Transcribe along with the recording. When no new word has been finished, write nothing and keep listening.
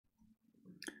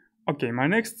Okay, my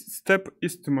next step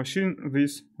is to machine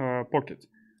this pocket.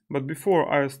 But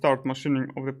before I start machining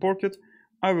of the pocket,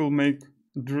 I will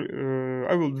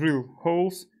drill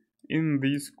holes in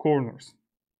these corners.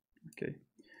 Okay,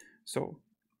 so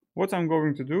what I'm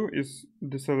going to do is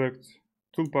deselect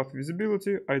toolpath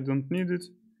visibility. I don't need it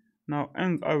now,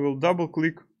 and I will double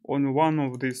click on one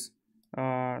of these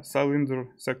cylinder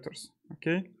sectors.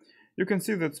 Okay, you can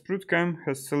see that SprutCAM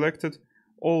has selected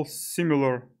all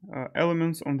similar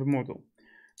elements on the model.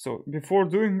 So before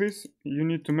doing this, you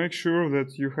need to make sure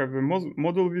that you have the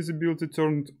model visibility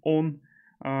turned on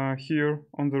here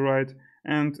on the right,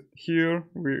 and here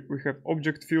we have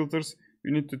object filters.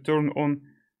 You need to turn on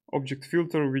object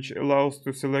filter, which allows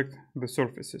to select the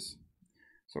surfaces.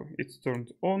 So it's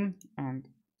turned on and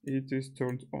it is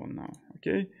turned on now.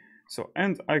 Okay, so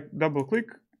and I double click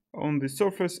on the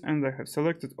surface and I have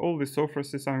selected all the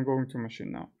surfaces I'm going to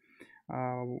machine now.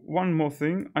 One more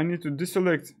thing, I need to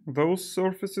deselect those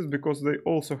surfaces because they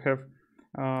also have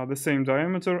the same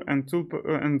diameter, and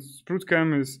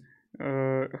SprutCAM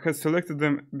has selected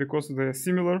them because they are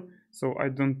similar, so I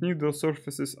don't need those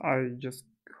surfaces. I just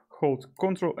hold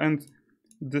Ctrl and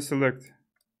deselect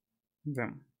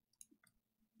them.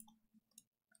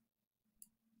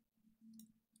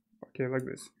 Okay, like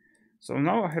this. So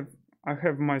now I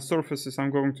have my surfaces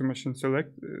I'm going to machine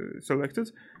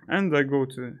selected, and I go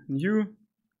to new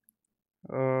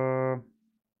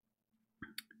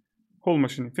hole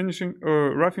machining, finishing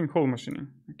roughing hole machining.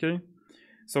 Okay,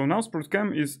 so now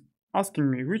SprutCAM is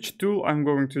asking me which tool I'm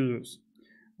going to use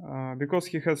because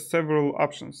he has several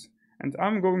options, and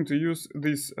I'm going to use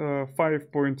this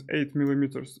 5.8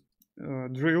 millimeters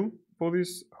drill for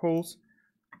these holes,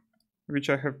 which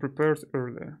I have prepared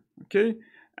earlier. Okay,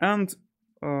 and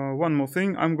one more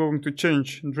thing, I'm going to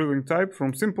change drilling type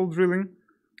from simple drilling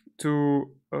to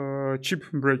chip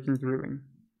breaking drilling.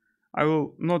 I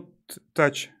will not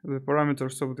touch the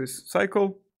parameters of this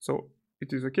cycle, so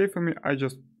it is okay for me. I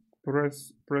just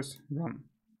press run.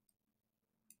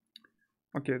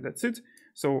 Okay, that's it.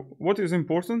 So what is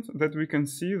important, that we can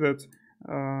see that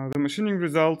the machining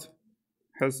result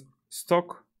has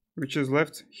stock, which is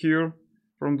left here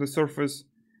from the surface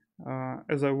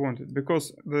as I wanted,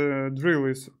 because the drill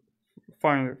is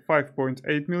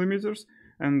 5.8 millimeters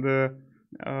and the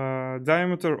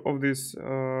diameter of this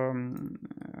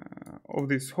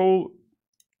hole,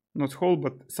 not hole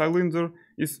but cylinder,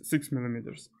 is 6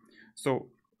 millimeters. So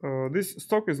this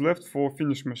stock is left for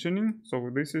finish machining, so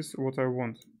this is what I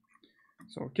want.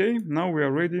 So okay, now we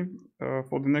are ready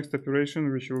for the next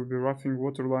operation, which will be roughing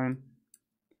waterline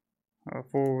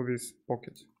for this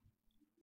pocket.